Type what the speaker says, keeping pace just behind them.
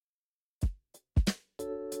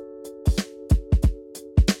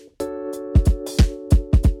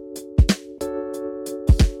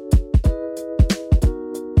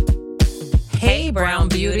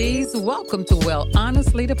beauties. Welcome to Well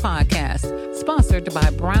Honestly, the podcast, sponsored by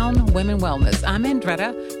Brown Women Wellness. I'm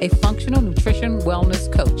Andretta, a functional nutrition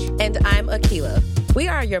wellness coach. And I'm Akila. We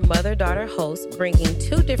are your mother-daughter hosts, bringing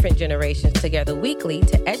two different generations together weekly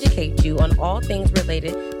to educate you on all things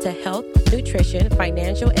related to health, nutrition,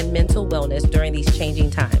 financial, and mental wellness during these changing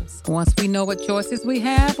times. Once we know what choices we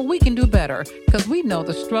have, we can do better because we know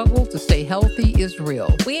the struggle to stay healthy is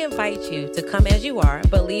real. We invite you to come as you are,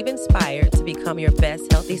 but leave inspired to become your best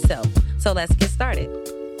healthy self. So let's get started.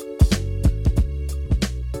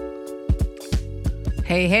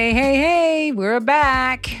 Hey, we're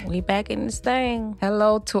back. We back in this thing.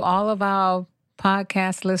 Hello to all of our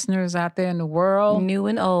podcast listeners out there in the world. New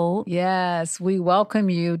and old. Yes, we welcome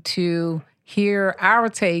you to hear our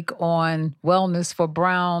take on wellness for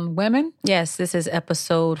brown women. Yes, this is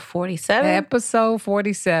episode 47. Episode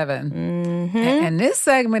 47. Mm-hmm. And this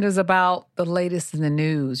segment is about the latest in the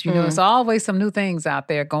news. You know, it's always some new things out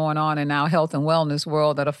there going on in our health and wellness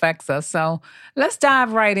world that affects us. So let's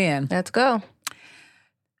dive right in. Let's go.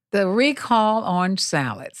 The recall on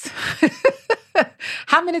salads.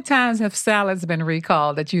 How many times have salads been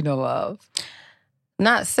recalled that you know of?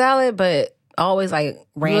 Not salad, but always like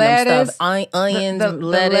random Lettuce, stuff. Onions, the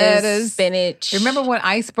lettuce, spinach. Remember when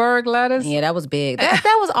iceberg lettuce? Yeah, that was big.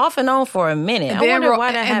 That was off and on for a minute. I wonder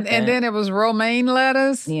why that happened. And then it was romaine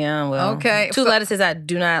lettuce. Yeah, well. Okay. Two lettuces I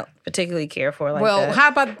do not particularly care for like that. Well, how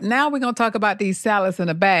about now we're going to talk about these salads in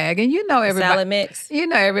a bag. And you know everybody. Salad mix. You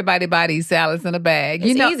know everybody buy these salads in a bag.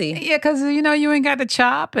 It's easy. Yeah, because you ain't got to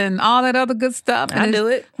chop and all that other good stuff. And I do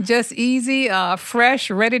it. Just easy,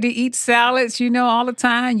 fresh, ready to eat salads, all the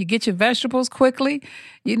time. You get your vegetables quickly,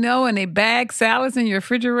 and they bag salads in your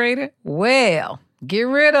refrigerator. Well, get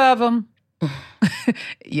rid of them.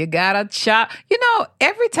 You got to chop.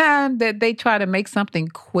 Every time that they try to make something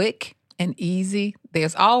quick and easy,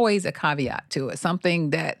 there's always a caveat to it,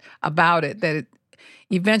 something that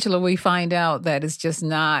eventually we find out that it's just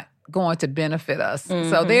not going to benefit us.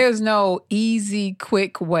 Mm-hmm. So there's no easy,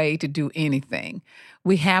 quick way to do anything.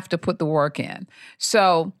 We have to put the work in.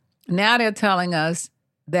 So now they're telling us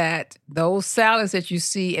that those salads that you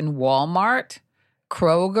see in Walmart,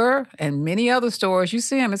 Kroger, and many other stores, you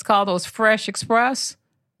see them, it's called those Fresh Express.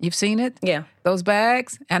 You've seen it? Yeah. Those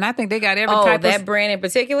bags? And I think they got every type of... that brand in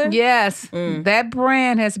particular? Yes. That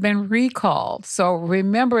brand has been recalled. So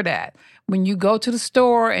remember that. When you go to the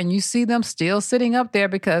store and you see them still sitting up there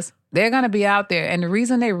because they're going to be out there. And the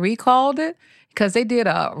reason they recalled it, because they did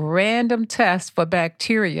a random test for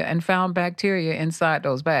bacteria and found bacteria inside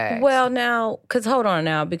those bags. Well, now, hold on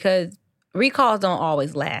now, because recalls don't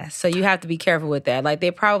always last. So you have to be careful with that. Like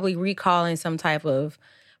they're probably recalling some type of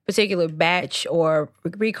particular batch or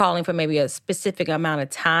recalling for maybe a specific amount of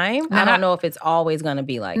time. Now, I don't know if it's always going to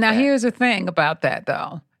be like that. Now, here's the thing about that,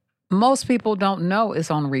 though. Most people don't know it's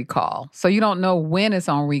on recall. So you don't know when it's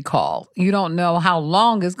on recall. You don't know how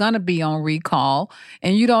long it's going to be on recall.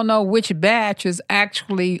 And you don't know which batch is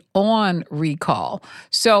actually on recall.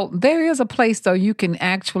 So there is a place, though, you can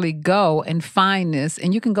actually go and find this.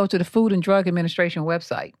 And you can go to the Food and Drug Administration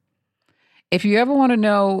website. If you ever want to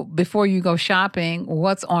know before you go shopping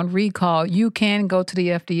what's on recall, you can go to the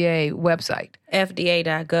FDA website.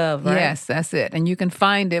 FDA.gov, right? Yes, that's it. And you can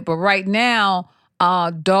find it. But right now,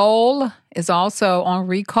 Dole is also on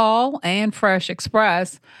recall and Fresh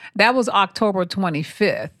Express. That was October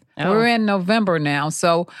 25th. Oh. We're in November now.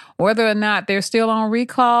 So whether or not they're still on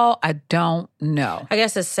recall, I don't know. I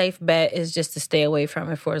guess a safe bet is just to stay away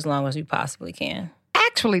from it for as long as you possibly can.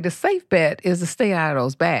 Actually, the safe bet is to stay out of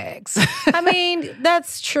those bags. I mean,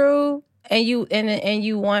 that's true. And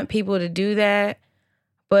you want people to do that.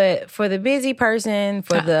 But for the busy person,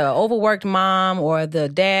 for the overworked mom or the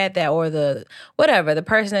dad the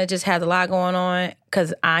person that just has a lot going on,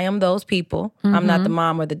 because I am those people. Mm-hmm. I'm not the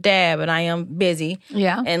mom or the dad, but I am busy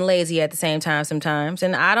and lazy at the same time sometimes.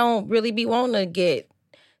 And I don't really be wanting to get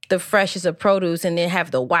the freshest of produce and then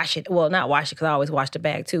have to wash it. Well, not wash it because I always wash the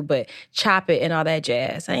bag too, but chop it and all that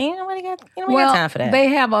jazz. I ain't nobody got time for that. They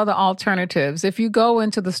have other alternatives. If you go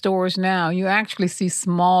into the stores now, you actually see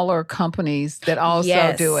smaller companies that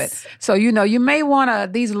also do it. So, you may want to,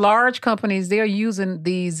 these large companies, they're using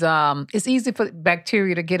these, it's easy for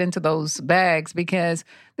bacteria to get into those bags because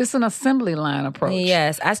it's an assembly line approach.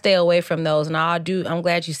 Yes, I stay away from those. And I'm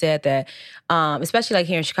glad you said that. Especially like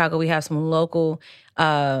here in Chicago, we have some local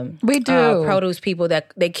we do produce people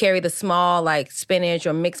that they carry the small like spinach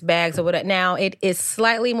or mixed bags or whatever. Now it is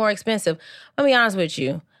slightly more expensive. Let me be honest with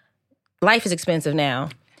you, life is expensive now.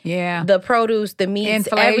 Yeah. The produce, the meats,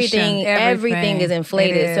 Inflation, everything is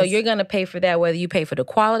inflated. It So is. you're going to pay for that, whether you pay for the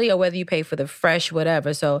quality or whether you pay for the fresh,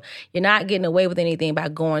 whatever. So you're not getting away with anything by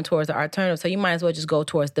going towards the alternative. So you might as well just go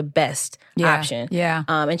towards the best option. Yeah.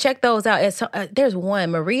 And check those out. There's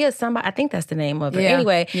one, Maria somebody, I think that's the name of it. Yeah,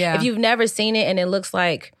 Anyway, yeah. if you've never seen it and it looks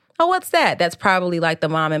like, oh, what's that? That's probably like the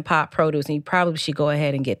mom and pop produce, and you probably should go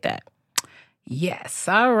ahead and get that. Yes.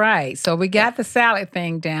 All right. So we got the salad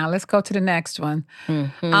thing down. Let's go to the next one.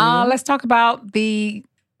 Let's talk about the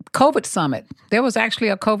COVID summit. There was actually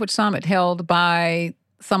a COVID summit held by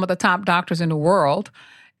some of the top doctors in the world.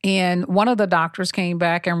 And one of the doctors came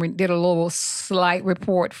back and did a little slight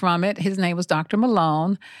report from it. His name was Dr.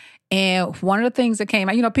 Malone. And one of the things that came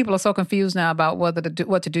out, people are so confused now about what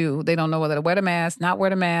to do. They don't know whether to wear the mask, not wear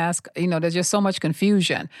the mask. There's just so much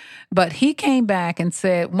confusion. But he came back and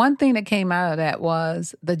said one thing that came out of that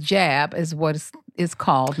was the jab is what is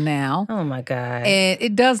called now. Oh, my God. And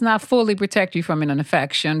it does not fully protect you from an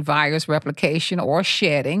infection, virus replication, or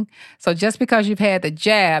shedding. So just because you've had the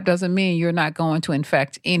jab doesn't mean you're not going to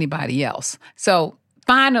infect anybody else. So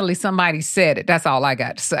finally, somebody said it. That's all I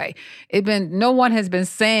got to say. No one has been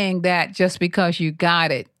saying that just because you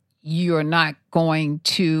got it, you're not going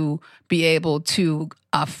to be able to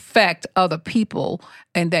affect other people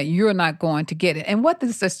and that you're not going to get it. And what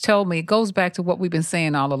this has told me, it goes back to what we've been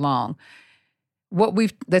saying all along.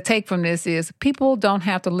 The take from this is people don't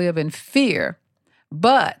have to live in fear,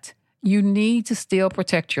 but you need to still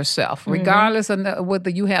protect yourself, regardless of whether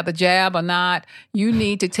you have the jab or not. You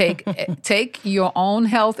need to take your own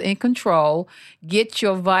health in control, get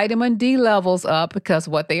your vitamin D levels up, because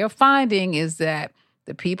what they are finding is that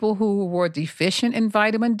the people who were deficient in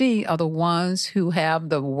vitamin D are the ones who have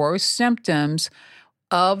the worst symptoms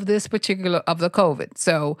of the COVID.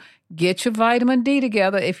 So get your vitamin D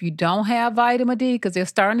together if you don't have vitamin D, because they're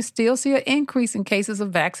starting to still see an increase in cases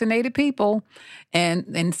of vaccinated people.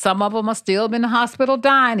 And some of them are still in the hospital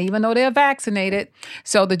dying, even though they're vaccinated.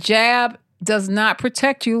 So the jab does not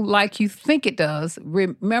protect you like you think it does.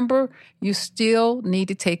 Remember, you still need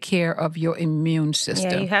to take care of your immune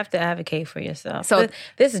system. Yeah, you have to advocate for yourself. So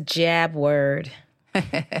this jab word,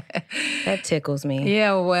 that tickles me.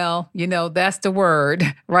 Yeah, well, that's the word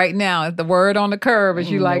right now. The word on the curb, as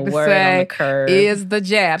you like to say, on the curb is the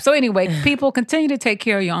jab. So anyway, people, continue to take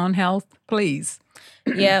care of your own health, please.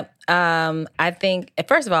 Yep. I think,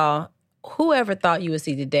 first of all, whoever thought you would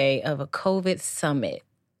see the day of a COVID summit?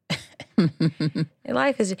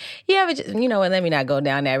 Life is, and let me not go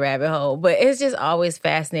down that rabbit hole, but it's just always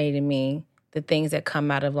fascinating to me, the things that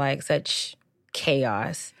come out of like such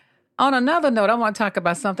chaos. On another note, I want to talk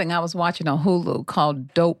about something I was watching on Hulu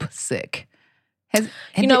called Dope Sick.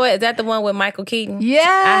 You know what? Is that the one with Michael Keaton? Yeah,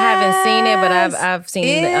 I haven't seen it, but I've seen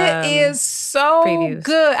it. It is so previews.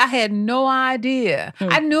 Good. I had no idea.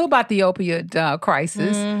 I knew about the opioid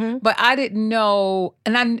crisis, but I didn't know,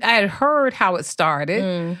 and I had heard how it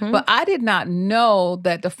started, but I did not know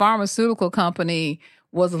that the pharmaceutical company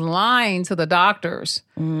was lying to the doctors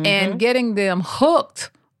and getting them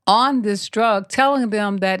hooked on this drug, telling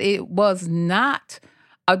them that it was not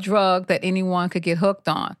a drug that anyone could get hooked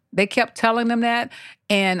on. They kept telling them that.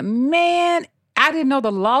 And man, I didn't know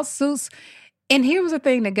the lawsuits. And here was the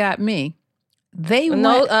thing that got me.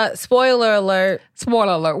 Spoiler alert.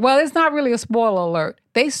 Spoiler alert. Well, it's not really a spoiler alert.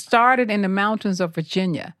 They started in the mountains of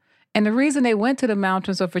Virginia. And the reason they went to the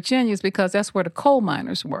mountains of Virginia is because that's where the coal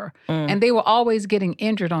miners were. And they were always getting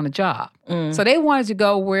injured on the job. So they wanted to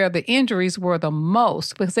go where the injuries were the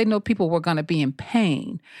most because they know people were going to be in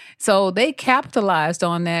pain. So they capitalized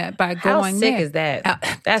on that by going there. How sick is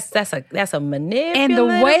that? That's a manipulative. And the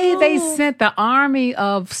way they sent the army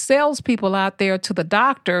of salespeople out there to the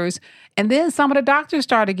doctors, and then some of the doctors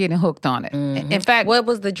started getting hooked on it. In fact, what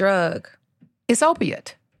was the drug? It's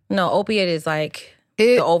opiate. No, opiate is like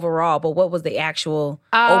the overall, but what was the actual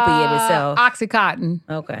opiate itself? Oxycontin.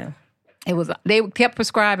 Okay. They kept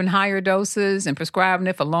prescribing higher doses and prescribing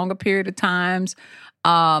it for longer period of times.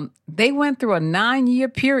 They went through a 9-year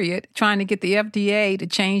period trying to get the FDA to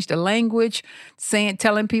change the language,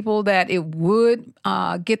 telling people that it would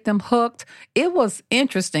get them hooked. It was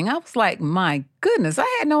interesting. I was like, my goodness,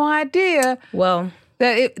 I had no idea. Well,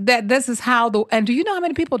 that this is how and do you know how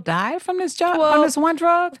many people died from this from this one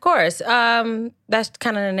drug? Of course. That's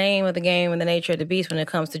kind of the name of the game and the nature of the beast when it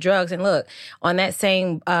comes to drugs. And look, on that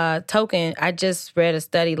same token, I just read a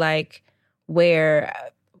study where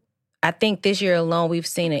I think this year alone we've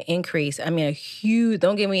seen an increase. I mean, a huge,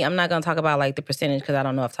 don't get me, I'm not going to talk about like the percentage because I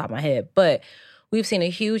don't know off the top of my head, but we've seen a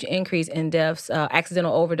huge increase in deaths,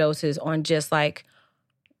 accidental overdoses on just like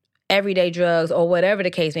everyday drugs or whatever the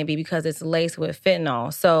case may be because it's laced with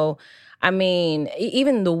fentanyl. So I mean,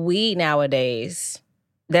 even the weed nowadays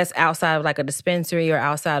that's outside of like a dispensary or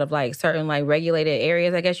outside of like certain like regulated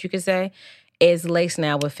areas, I guess you could say, is laced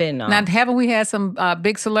now with fentanyl. Now, haven't we had some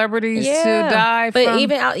big celebrities to die but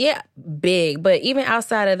from? Big. But even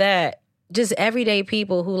outside of that, just everyday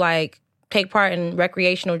people who like take part in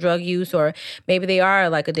recreational drug use, or maybe they are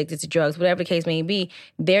like addicted to drugs, whatever the case may be,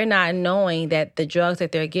 they're not knowing that the drugs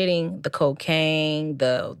that they're getting, the cocaine,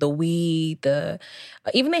 the weed,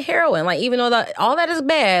 even the heroin, like even though all that is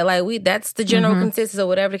bad, like that's the general consensus or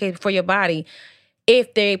whatever the case for your body.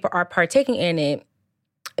 If they are partaking in it,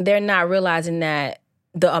 they're not realizing that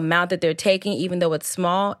the amount that they're taking, even though it's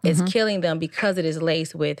small, is killing them because it is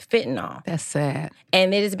laced with fentanyl. That's sad.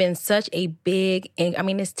 And it has been such a big,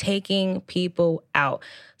 it's taking people out.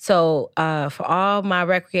 So for all my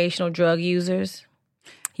recreational drug users,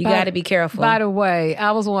 you got to be careful. By the way,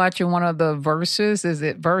 I was watching one of the Verses. Is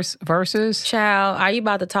it Verses? Child, are you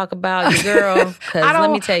about to talk about your girl? Because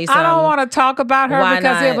let me tell you something. I don't want to talk about her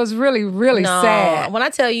because it was really, really sad. When I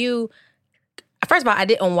tell you, first of all, I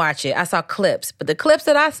didn't watch it. I saw clips. But the clips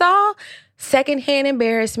that I saw, secondhand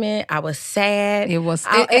embarrassment. I was sad. It was.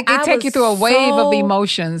 It take you through a wave of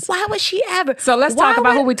emotions. Why would she ever? So let's talk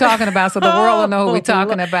about who we're talking about so the world will know who we're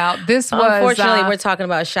talking about. This was... Unfortunately, we're talking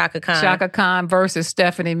about Chaka Khan. Chaka Khan versus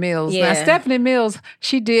Stephanie Mills. Yeah. Now, Stephanie Mills,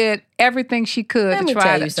 she did everything she could to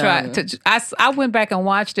try to... I went back and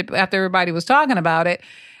watched it after everybody was talking about it.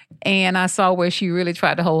 And I saw where she really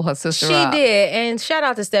tried to hold her sister up. She did. And shout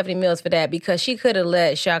out to Stephanie Mills for that, because she could have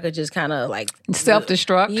let Chaka just kind of like...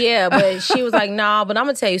 self-destruct. Yeah, but she was like, nah, but I'm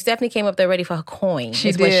going to tell you, Stephanie came up there ready for her coin.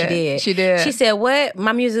 She did. She did. She said, what?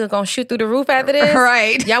 My music is going to shoot through the roof after this?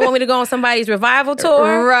 Right. Y'all want me to go on somebody's revival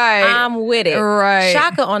tour? Right. I'm with it. Right.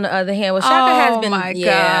 Chaka, on the other hand, Chaka has been... Oh, my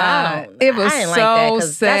God. It was I didn't so like that,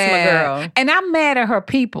 'cause sad. that's my girl. And I'm mad at her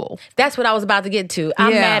people. That's what I was about to get to.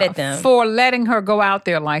 I'm mad at them. For letting her go out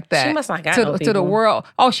there like that. She must not got to the world.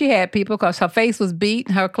 Oh, she had people because her face was beat,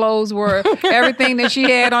 her clothes were everything that she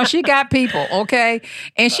had on. She got people, okay?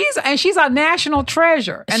 And she's a national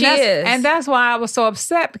treasure. And she is. And that's why I was so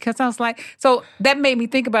upset, because I was like, so that made me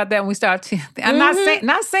think about that when we started. I'm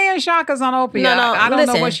not saying Chaka's on opioid. No, I don't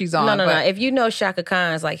listen, know what she's on. No. If you know Chaka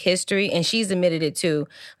Khan's like history, and she's admitted it too,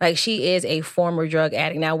 like she is a former drug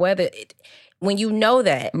addict. Now, when you know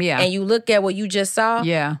that, and you look at what you just saw,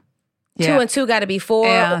 2 and 2 got to be 4.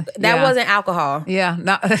 That wasn't alcohol. Yeah.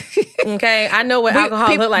 No. Okay? I know what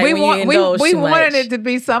alcohol look like when you indulge we too much. wanted it to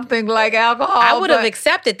be something like alcohol. I would have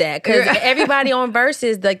accepted that, because everybody on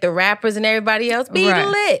Versus, like the rappers and everybody else, be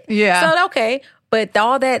lit. Yeah. So, okay. But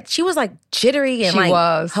all that, she was like jittery and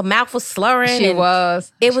her mouth was slurring. She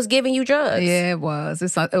was. It was giving you drugs. Yeah, it was.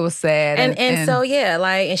 It was sad. And so,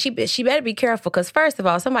 and she better be careful, because first of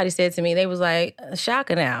all, somebody said to me, they was like,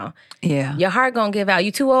 Chaka now. Yeah. Your heart gonna give out.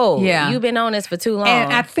 You too old. Yeah. You've been on this for too long.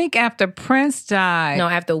 And I think after Prince died. No,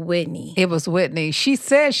 after Whitney. It was Whitney. She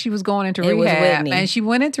said she was going into rehab. Was Whitney. And she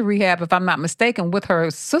went into rehab, if I'm not mistaken, with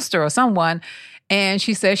her sister or someone. And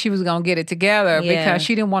she said she was going to get it together because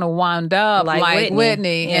she didn't want to wind up like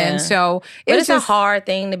Whitney. Yeah. And so it's a hard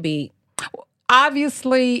thing to beat.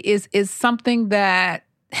 Obviously, is something that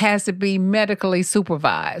has to be medically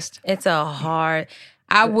supervised. It's a hard...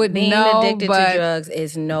 I wouldn't Being know, addicted but to drugs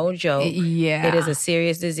is no joke. Yeah. It is a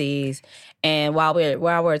serious disease. And while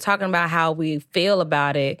we're talking about how we feel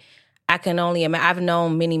about it, I can only imagine. I've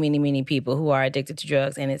known many, many, many people who are addicted to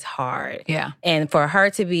drugs, and it's hard. Yeah. And for her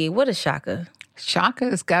to be... What is Chaka? Chaka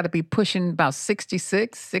has got to be pushing about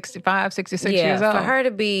 66 years old. For her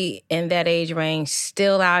to be in that age range,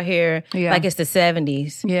 still out here, like it's the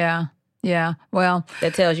 70s. Yeah. Well,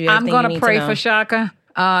 that tells you everything I'm going to pray for Chaka.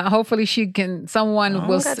 Hopefully she can, I don't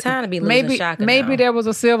got time to be losing Chaka maybe now. there was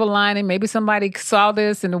a silver lining. Maybe somebody saw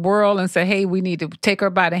this in the world and said, hey, we need to take her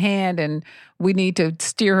by the hand and we need to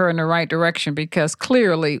steer her in the right direction, because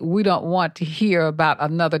clearly we don't want to hear about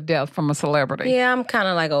another death from a celebrity. Yeah, I'm kind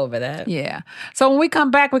of like over that. Yeah. So when we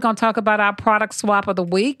come back, we're going to talk about our product swap of the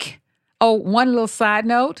week. Oh, one little side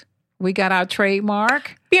note. We got our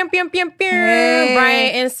trademark. Hey.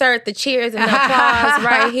 Brian, insert the cheers and the applause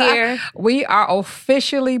right here. We are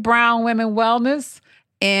officially Brown Women Wellness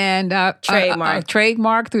and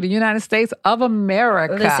trademark through the United States of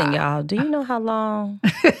America. Listen, y'all, do you know how long?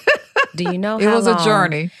 Do you know how long? It was a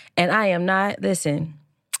journey. And I am not, listen,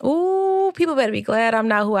 people better be glad I'm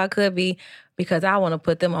not who I could be, because I want to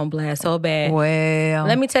put them on blast so bad. Well.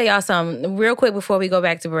 Let me tell y'all something real quick before we go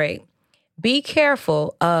back to break. Be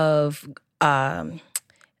careful of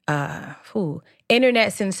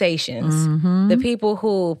internet sensations. Mm-hmm. The people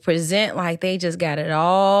who present like they just got it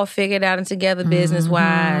all figured out and together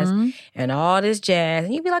business-wise and all this jazz.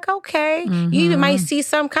 And you'd be like, okay. You even might see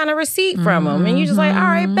some kind of receipt from them. And you're just like, all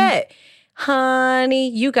right, bet. Honey,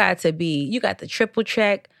 you got the triple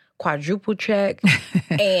check, quadruple check,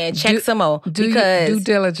 and check some more. Because due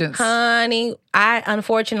diligence. Honey, I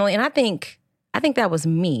unfortunately, and I think that was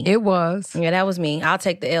me. It was. Yeah, that was me. I'll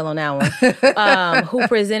take the L on that one. Who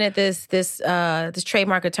presented this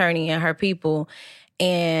trademark attorney and her people.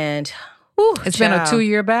 And it's been a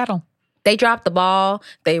 2-year battle. They dropped the ball.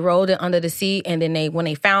 They rolled it under the seat. And then when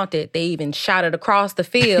they found it, they even shot it across the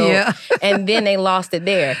field. Yeah. And then they lost it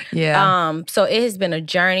there. Yeah. So it has been a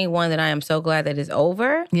journey, one that I am so glad that is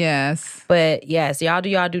over. Yes. But yes, y'all do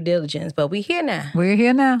y'all due diligence. But we here now. We're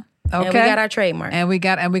here now. Okay. And we got our trademark. And we're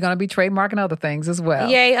going to be trademarking other things as well.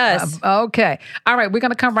 Yay, us. Okay. All right. We're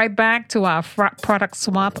going to come right back to our product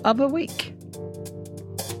swap of the week.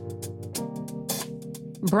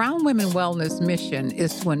 Brown Women Wellness mission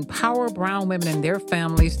is to empower brown women and their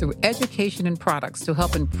families through education and products to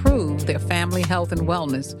help improve their family health and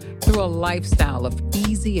wellness through a lifestyle of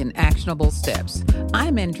easy and actionable steps.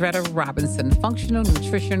 I'm Andretta Robinson, functional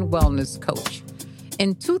nutrition wellness coach.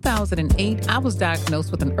 In 2008, I was diagnosed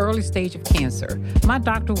with an early stage of cancer. My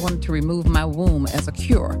doctor wanted to remove my womb as a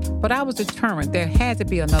cure, but I was determined there had to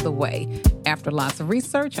be another way. After lots of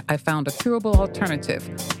research, I found a curable alternative,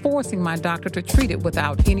 forcing my doctor to treat it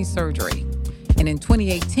without any surgery. And in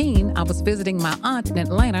 2018, I was visiting my aunt in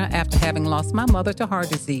Atlanta after having lost my mother to heart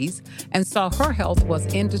disease and saw her health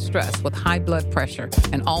was in distress with high blood pressure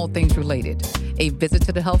and all things related. A visit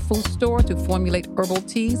to the health food store to formulate herbal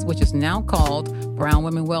teas, which is now called Brown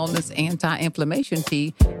Women Wellness Anti-Inflammation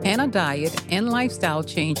Tea, and a diet and lifestyle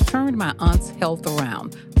change turned my aunt's health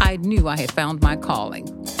around. I knew I had found my calling.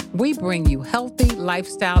 We bring you healthy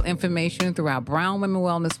lifestyle information through our Brown Women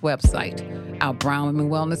Wellness website, our Brown Women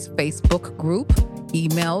Wellness Facebook group,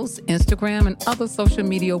 emails, Instagram, and other social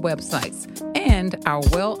media websites, and our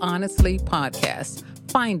Well Honestly podcast.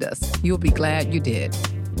 Find us. You'll be glad you did.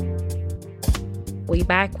 We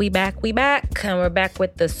back. And we're back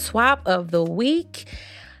with the swap of the week.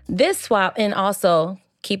 This swap, and also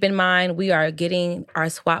keep in mind, we are getting our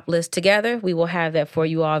swap list together. We will have that for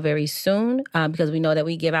you all very soon because we know that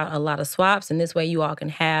we give out a lot of swaps. And this way you all can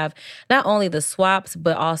have not only the swaps,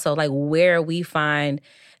 but also like where we find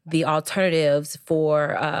the alternatives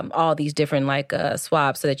for all these different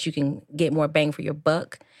swaps so that you can get more bang for your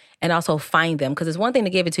buck and also find them. Because it's one thing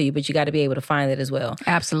to give it to you, but you got to be able to find it as well.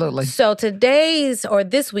 Absolutely. So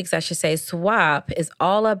this week's, I should say, swap is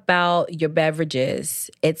all about your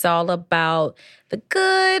beverages. It's all about the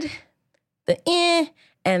good, the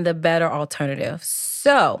and the better alternative.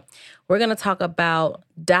 So we're going to talk about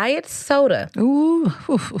diet soda. Ooh.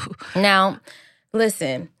 Now,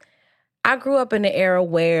 listen, I grew up in the era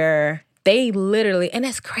where they literally, and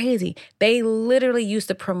that's crazy, they literally used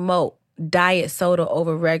to promote diet soda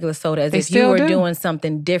over regular soda as if you were doing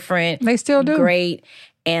something different. They still do. Great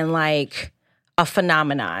and like a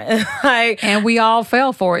phenomenon. And we all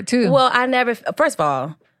fell for it too. Well, first of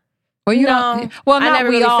all, well, I never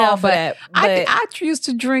really fell for that. But I used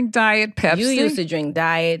to drink Diet Pepsi. You used to drink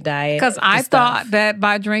diet. Because I thought that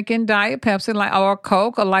by drinking Diet Pepsi or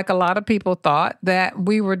Coke, or like a lot of people thought, that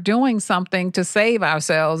we were doing something to save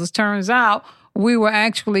ourselves. It turns out we were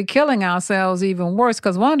actually killing ourselves even worse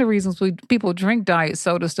because one of the reasons people drink diet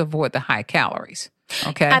soda is to avoid the high calories.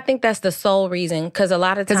 Okay. I think that's the sole reason because a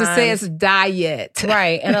lot of times... Because it says diet.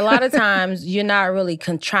 Right. And a lot of times you're not really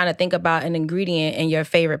trying to think about an ingredient in your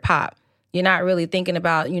favorite pop. You're not really thinking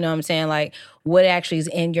about, you know what I'm saying, like what actually is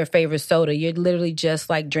in your favorite soda. You're literally just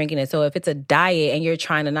like drinking it. So if it's a diet and you're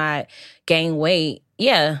trying to not gain weight,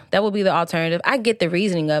 yeah, that would be the alternative. I get the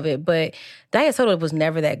reasoning of it, but diet soda was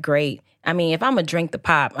never that great. I mean, if I'm going to drink the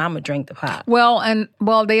pop, I'm going to drink the pop.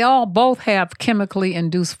 Well, they all both have chemically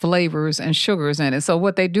induced flavors and sugars in it. So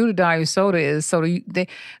what they do to diet soda is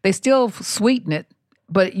they still sweeten it,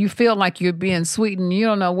 but you feel like you're being sweetened. You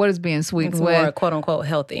don't know what is being sweetened with. It's more quote unquote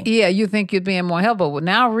healthy. Yeah, you think you're being more healthy. Well,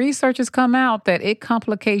 now research has come out that it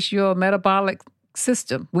complicates your metabolic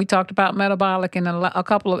system. We talked about metabolic in a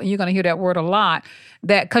couple of, and you're going to hear that word a lot,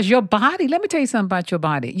 that because your body, let me tell you something about your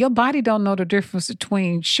body. Your body don't know the difference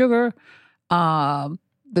between sugar, the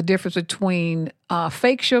difference between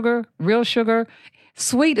fake sugar, real sugar.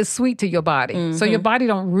 Sweet is sweet to your body. Mm-hmm. So your body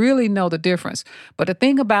don't really know the difference. But the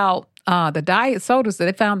thing about the diet sodas, that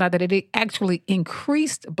they found out that it actually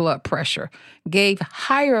increased blood pressure, gave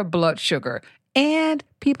higher blood sugar, and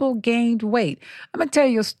people gained weight. I'm going to tell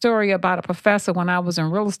you a story about a professor when I was in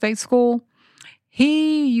real estate school.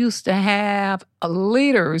 He used to have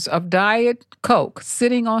liters of Diet Coke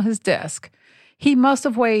sitting on his desk. He must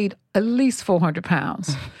have weighed at least 400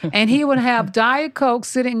 pounds. And he would have Diet Coke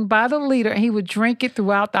sitting by the liter, and he would drink it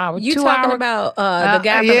throughout the hour. You talking about the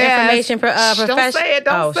guy from Information Professional? Don't say it.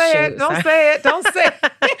 Don't say it. Don't say it. Don't say it.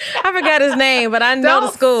 I forgot his name, but I know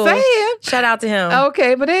the school. Say it. Shout out to him.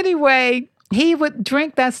 Okay, but anyway, he would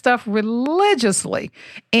drink that stuff religiously.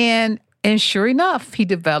 And sure enough, he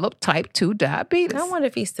developed type 2 diabetes. I wonder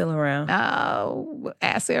if he's still around. Oh,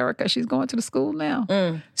 ask Erica. She's going to the school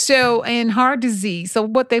now. So, and heart disease. So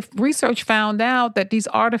what they've research found out that these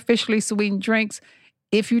artificially sweetened drinks,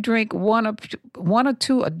 if you drink one or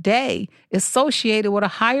two a day, is associated with a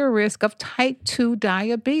higher risk of type 2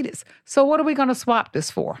 diabetes. So what are we going to swap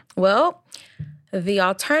this for? Well, the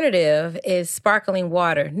alternative is sparkling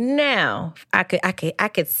water. Now, I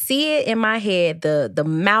could see it in my head, the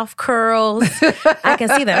mouth curls. I can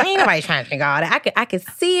see that. Ain't nobody trying to drink all that. I could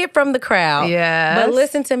see it from the crowd. Yes. But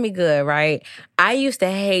listen to me good, right? I used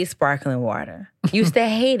to hate sparkling water. Used to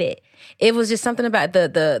hate it. It was just something about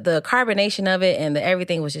the carbonation of it, and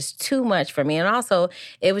everything was just too much for me. And also,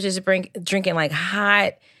 it was just drinking like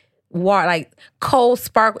hot water, like cold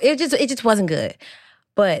sparkle. It just wasn't good.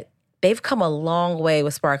 But they've come a long way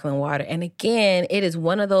with sparkling water. And again, it is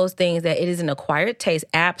one of those things that it is an acquired taste.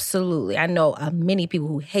 Absolutely. I know many people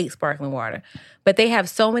who hate sparkling water, but they have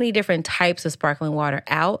so many different types of sparkling water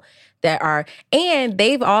out and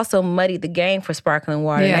they've also muddied the game for sparkling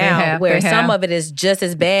water now, where some of it is just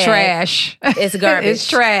as bad. Trash. It's garbage. It's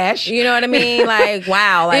trash. You know what I mean? Like,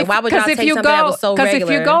 wow. Like, why would y'all take something that was so regular? Because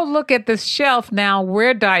if you go look at the shelf now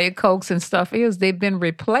where Diet Cokes and stuff is, they've been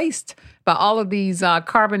replaced by all of these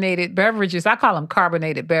carbonated beverages. I call them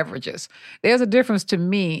carbonated beverages. There's a difference to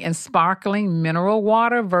me in sparkling mineral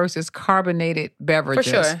water versus carbonated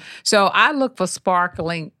beverages. For sure. So I look for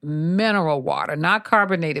sparkling mineral water, not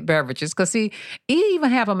carbonated beverages. Because see, you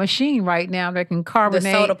even have a machine right now that can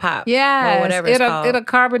carbonate. The soda pop. Yeah. Or whatever it's called. It'll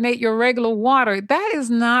carbonate your regular water. That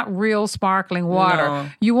is not real sparkling water. No.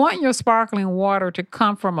 You want your sparkling water to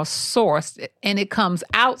come from a source, and it comes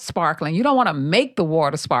out sparkling. You don't want to make the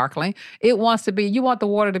water sparkling. You want the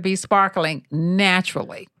water to be sparkling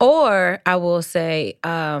naturally. Or I will say,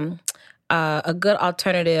 a good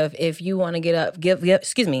alternative if you want to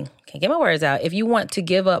excuse me, can't get my words out. If you want to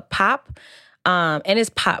give up pop, and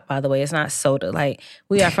it's pop, by the way, it's not soda. Like,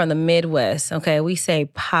 we are from the Midwest, okay? We say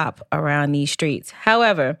pop around these streets.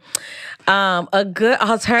 However, a good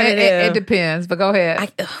alternative. It depends, but go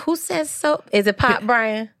ahead. Who says so? Is it pop,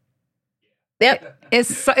 Brian? Yep.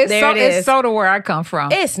 It's soda where I come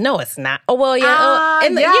from. It's not. Oh, well, yeah.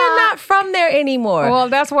 And yeah. You're not from there anymore. Well,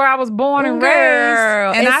 that's where I was born and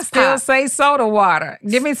raised. And I still say soda water.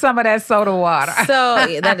 Give me some of that soda water.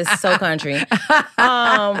 So that is so country.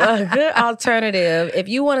 A good alternative, if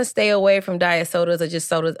you want to stay away from diet sodas or just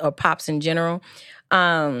sodas or pops in general,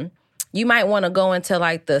 you might want to go into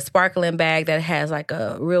like the sparkling bag that has like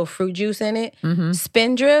a real fruit juice in it. Mm-hmm.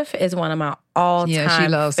 Spindrift is one of my all-time she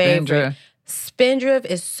loves favorite. Spindrift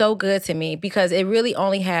is so good to me because it really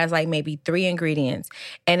only has like maybe 3 ingredients.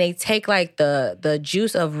 And they take like the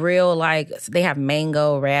juice of real, like they have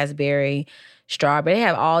mango, raspberry, strawberry. They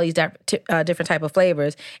have all these different type of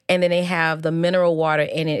flavors. And then they have the mineral water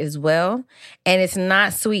in it as well. And it's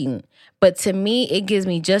not sweetened. But to me, it gives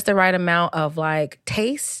me just the right amount of like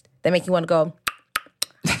taste that make you want to go,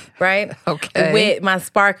 right? Okay. With my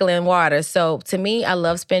sparkling water. So to me, I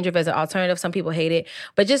love Spindrift as an alternative. Some people hate it,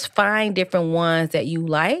 but just find different ones that you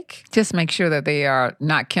like. Just make sure that they are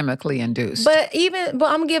not chemically induced. But I'm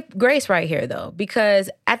gonna give grace right here though,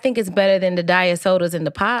 because I think it's better than the diet sodas and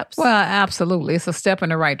the pops. Well, absolutely. It's a step in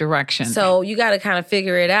the right direction. So you got to kind of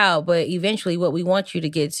figure it out. But eventually what we want you to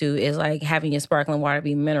get to is like having your sparkling water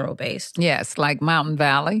be mineral based. Yes, like Mountain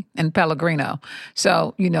Valley and Pellegrino.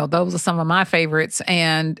 So, those are some of my favorites.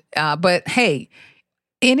 And but hey,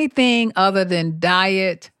 anything other than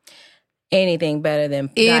diet, anything better than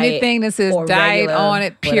anything that says diet on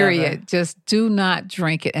it, period. Whatever. Just do not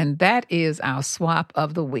drink it. And that is our swap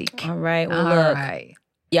of the week. All right. Well, All look, right.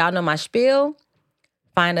 Y'all know my spiel.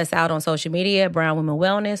 Find us out on social media, Brown Women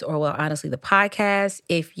Wellness, or honestly, the podcast.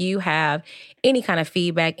 If you have any kind of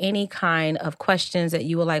feedback, any kind of questions that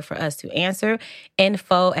you would like for us to answer,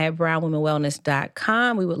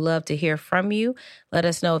 info@brownwomenwellness.com. We would love to hear from you. Let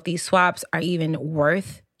us know if these swaps are even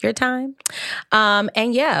worth your time.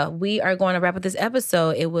 And yeah, we are going to wrap up this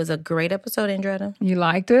episode. It was a great episode, Andretta. You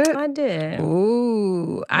liked it? I did.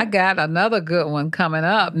 Ooh, I I got another good one coming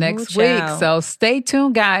up next week. child. So stay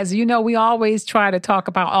tuned, guys. You know, we always try to talk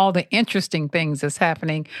about all the interesting things that's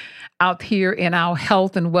happening out here in our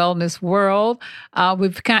health and wellness world.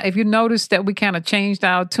 If you noticed that we kind of changed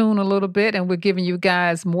our tune a little bit, and we're giving you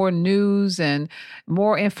guys more news and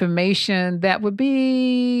more information that would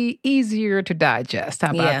be easier to digest.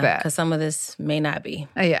 How about that? Because some of this may not be.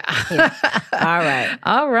 Yeah. All right.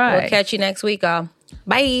 All right. We'll catch you next week, y'all.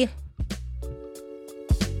 Bye.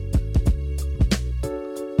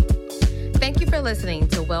 Thank you for listening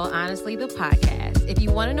to Well Honestly, the podcast. If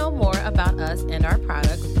you want to know more about us and our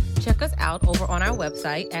products, check us out over on our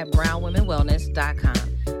website at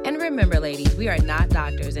brownwomenwellness.com. And remember, ladies, we are not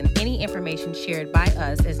doctors, and any information shared by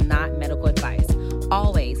us is not medical advice.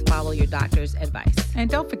 Always follow your doctor's advice. And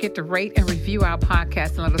don't forget to rate and review our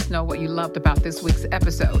podcast and let us know what you loved about this week's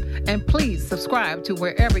episode. And please subscribe to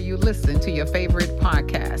wherever you listen to your favorite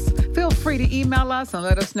podcasts. Feel free to email us and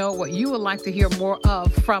let us know what you would like to hear more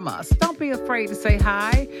of from us. Don't be afraid to say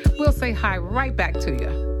hi. We'll say hi right back to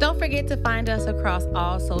you. Don't forget to find us across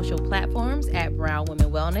all social platforms at Brown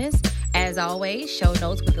Women Wellness. As always, show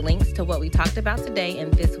notes with the links to what we talked about today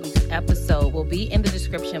in this week's episode will be in the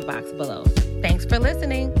description box below. Thanks for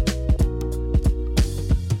listening.